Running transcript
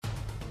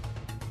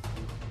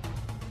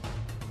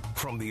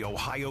From the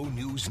Ohio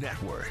News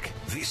Network,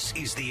 this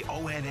is the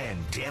ONN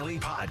Daily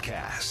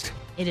Podcast.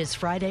 It is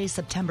Friday,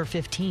 September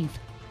 15th,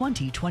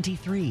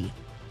 2023.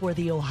 For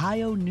the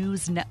Ohio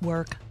News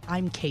Network,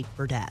 I'm Kate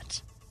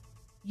Burdett.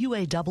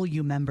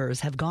 UAW members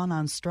have gone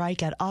on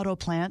strike at auto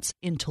plants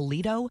in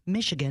Toledo,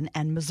 Michigan,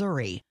 and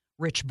Missouri.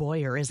 Rich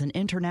Boyer is an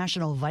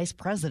international vice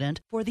president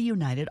for the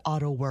United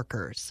Auto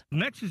Workers.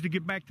 Next is to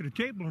get back to the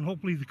table, and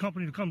hopefully the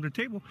company will come to the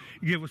table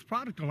and give us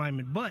product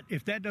alignment. But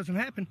if that doesn't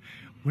happen,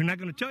 we're not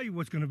going to tell you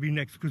what's going to be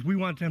next because we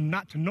want them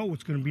not to know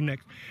what's going to be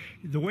next.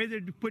 The way they're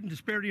putting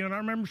disparity on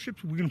our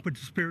memberships, we're going to put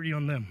disparity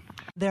on them.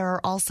 There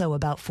are also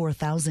about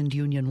 4,000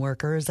 union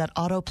workers at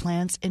auto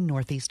plants in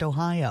Northeast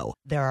Ohio.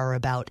 There are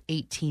about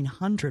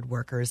 1,800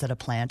 workers at a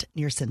plant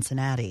near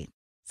Cincinnati.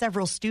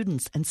 Several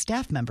students and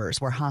staff members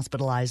were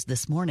hospitalized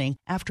this morning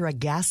after a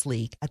gas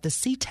leak at the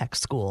C-Tech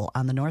school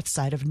on the north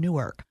side of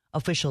Newark.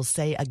 Officials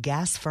say a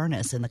gas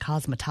furnace in the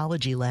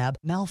cosmetology lab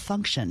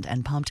malfunctioned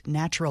and pumped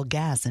natural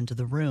gas into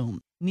the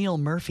room. Neil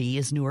Murphy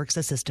is Newark's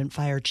assistant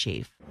fire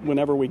chief.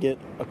 Whenever we get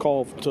a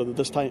call to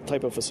this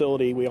type of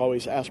facility, we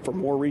always ask for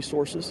more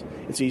resources.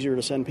 It's easier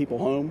to send people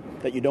home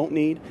that you don't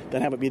need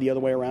than have it be the other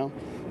way around.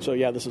 So,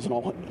 yeah, this is an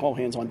all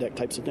hands on deck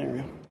type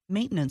scenario.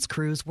 Maintenance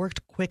crews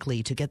worked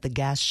quickly to get the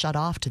gas shut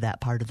off to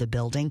that part of the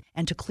building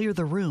and to clear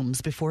the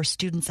rooms before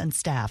students and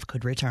staff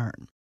could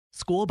return.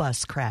 School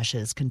bus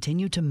crashes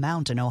continue to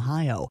mount in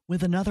Ohio,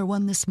 with another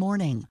one this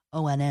morning.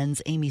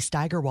 ONN's Amy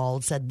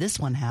Steigerwald said this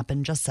one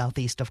happened just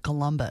southeast of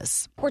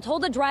Columbus. We're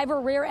told the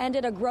driver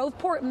rear-ended a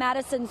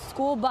Groveport-Madison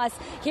school bus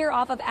here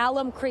off of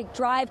Alum Creek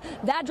Drive.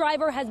 That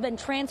driver has been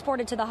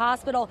transported to the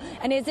hospital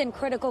and is in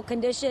critical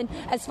condition.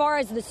 As far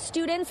as the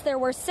students, there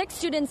were 6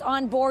 students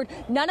on board.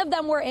 None of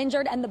them were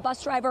injured, and the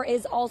bus driver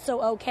is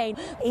also okay.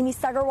 Amy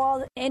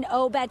Steigerwald in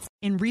Obetz.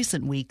 In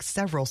recent weeks,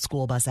 several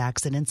school bus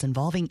accidents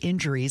involving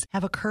injuries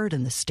have occurred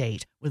in the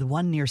state, with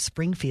one near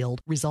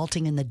Springfield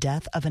resulting in the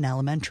death of an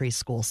elementary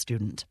school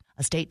student.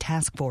 A state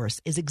task force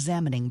is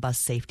examining bus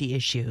safety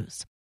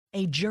issues.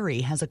 A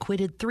jury has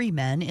acquitted 3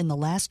 men in the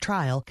last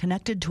trial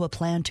connected to a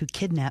plan to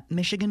kidnap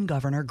Michigan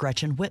Governor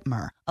Gretchen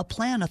Whitmer, a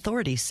plan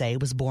authorities say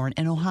was born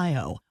in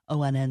Ohio.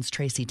 ONN's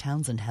Tracy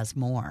Townsend has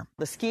more.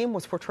 The scheme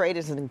was portrayed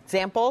as an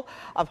example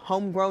of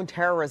homegrown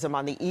terrorism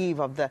on the eve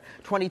of the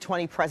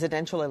 2020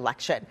 presidential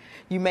election.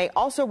 You may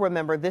also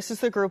remember this is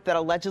the group that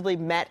allegedly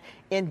met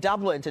in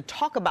Dublin to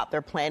talk about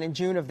their plan in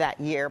June of that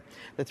year.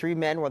 The 3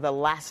 men were the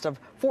last of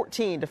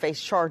 14 to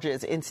face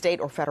charges in state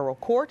or federal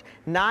court.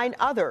 9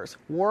 others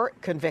were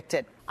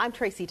convicted. I'm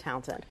Tracy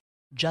Townsend.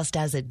 Just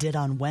as it did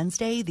on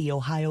Wednesday, the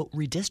Ohio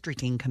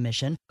Redistricting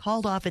Commission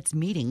called off its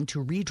meeting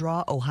to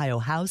redraw Ohio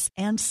House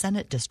and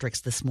Senate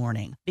districts this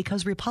morning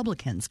because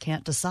Republicans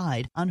can't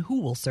decide on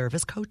who will serve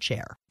as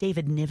co-chair.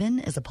 David Niven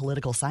is a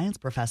political science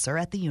professor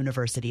at the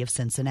University of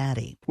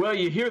Cincinnati. Well,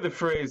 you hear the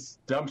phrase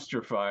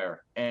dumpster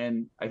fire,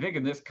 and I think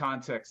in this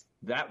context,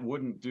 that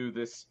wouldn't do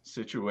this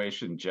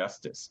situation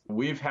justice.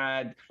 We've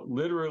had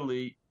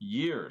literally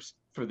years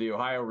for the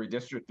Ohio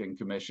Redistricting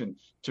Commission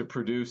to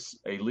produce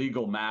a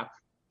legal map.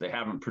 They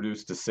haven't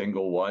produced a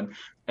single one,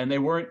 and they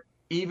weren't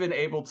even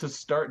able to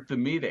start the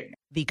meeting.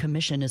 The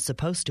commission is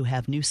supposed to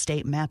have new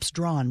state maps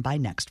drawn by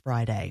next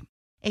Friday.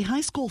 A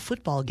high school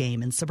football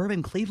game in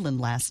suburban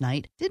Cleveland last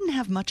night didn't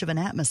have much of an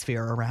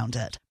atmosphere around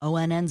it.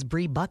 ONN's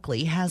Bree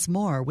Buckley has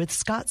more with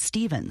Scott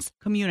Stevens,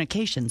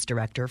 communications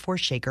director for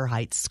Shaker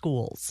Heights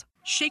Schools.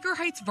 Shaker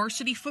Heights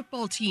varsity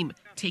football team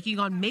taking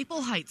on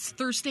Maple Heights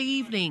Thursday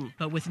evening,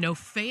 but with no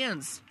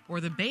fans or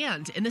the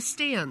band in the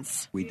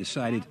stands. We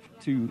decided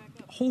to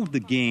hold the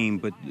game,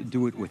 but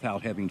do it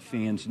without having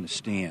fans in the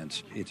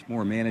stands. It's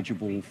more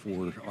manageable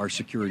for our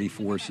security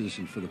forces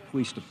and for the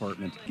police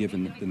department,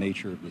 given the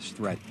nature of this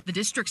threat. The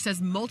district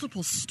says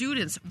multiple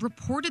students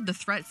reported the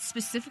threat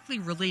specifically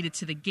related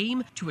to the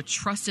game to a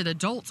trusted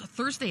adult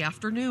Thursday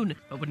afternoon,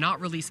 but would not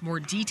release more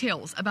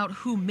details about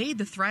who made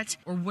the threat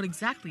or what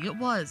exactly it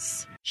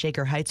was.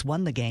 Shaker Heights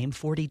won the game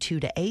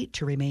 42-8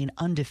 to remain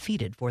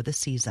undefeated for the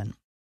season.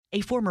 A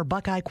former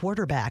Buckeye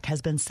quarterback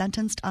has been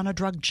sentenced on a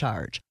drug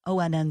charge.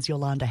 ONN's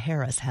Yolanda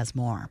Harris has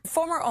more.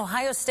 Former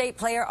Ohio State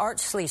player Art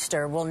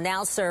Schleister will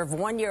now serve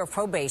 1 year of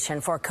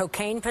probation for a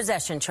cocaine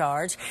possession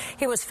charge.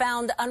 He was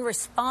found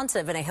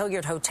unresponsive in a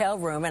Hilliard hotel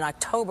room in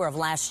October of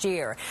last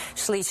year.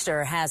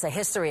 Schleister has a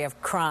history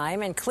of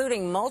crime,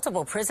 including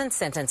multiple prison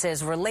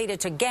sentences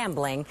related to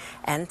gambling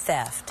and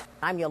theft.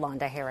 I'm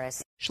Yolanda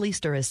Harris.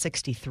 Schleister is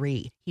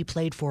 63. He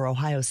played for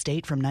Ohio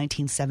State from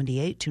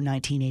 1978 to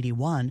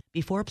 1981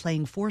 before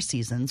playing 4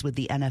 seasons with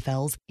the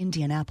NFL's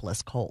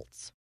Indianapolis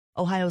Colts.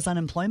 Ohio's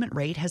unemployment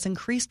rate has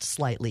increased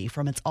slightly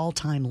from its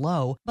all-time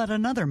low, but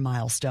another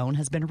milestone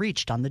has been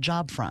reached on the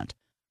job front.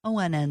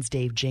 ONN's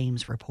Dave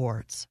James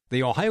reports.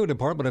 The Ohio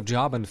Department of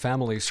Job and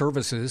Family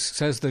Services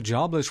says the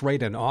jobless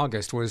rate in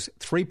August was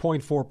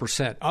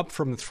 3.4%, up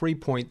from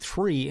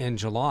 3.3% in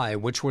July,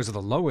 which was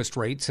the lowest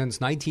rate since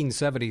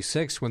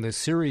 1976 when the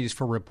series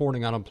for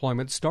reporting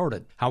unemployment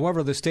started.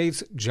 However, the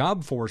state's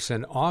job force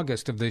in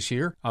August of this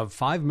year of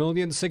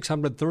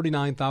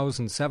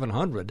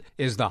 5,639,700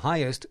 is the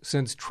highest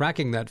since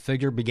tracking that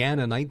figure began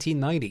in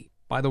 1990.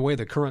 By the way,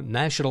 the current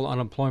national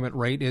unemployment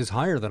rate is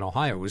higher than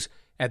Ohio's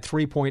at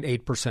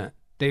 3.8%.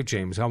 Dave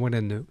James,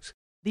 ONN News.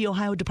 The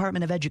Ohio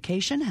Department of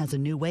Education has a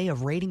new way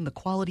of rating the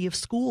quality of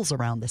schools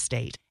around the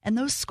state, and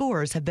those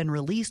scores have been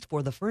released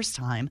for the first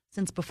time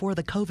since before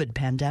the COVID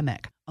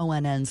pandemic.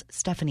 ONN's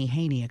Stephanie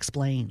Haney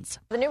explains.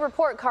 The new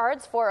report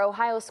cards for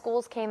Ohio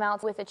schools came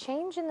out with a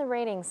change in the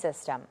rating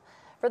system.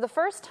 For the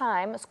first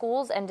time,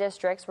 schools and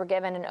districts were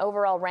given an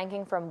overall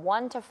ranking from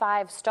 1 to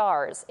 5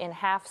 stars in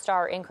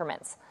half-star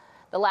increments.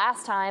 The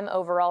last time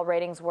overall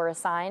ratings were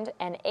assigned,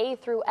 an A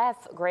through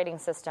F grading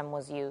system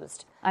was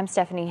used. I'm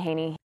Stephanie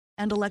Haney.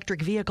 And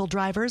electric vehicle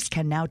drivers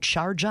can now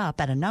charge up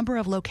at a number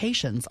of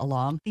locations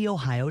along the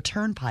Ohio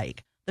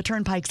Turnpike. The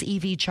Turnpike's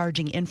EV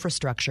charging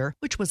infrastructure,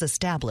 which was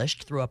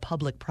established through a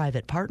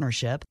public-private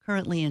partnership,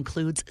 currently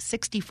includes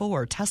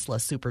 64 Tesla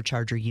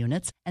supercharger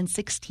units and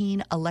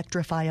 16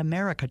 Electrify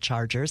America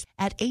chargers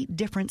at 8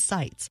 different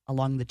sites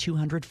along the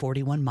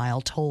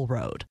 241-mile toll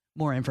road.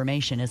 More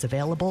information is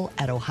available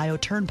at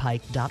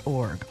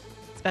ohioturnpike.org.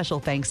 Special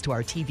thanks to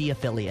our TV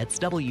affiliates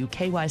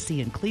WKYC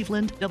in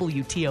Cleveland,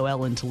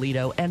 WTOL in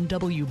Toledo, and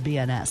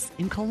WBNS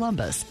in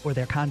Columbus for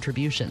their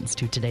contributions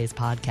to today's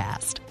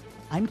podcast.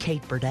 I'm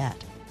Kate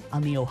Burdett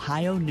on the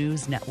Ohio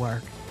News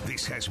Network.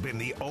 This has been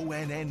the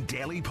ONN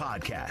Daily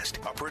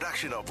Podcast, a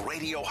production of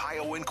Radio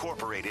Ohio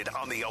Incorporated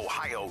on the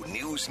Ohio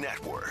News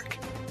Network.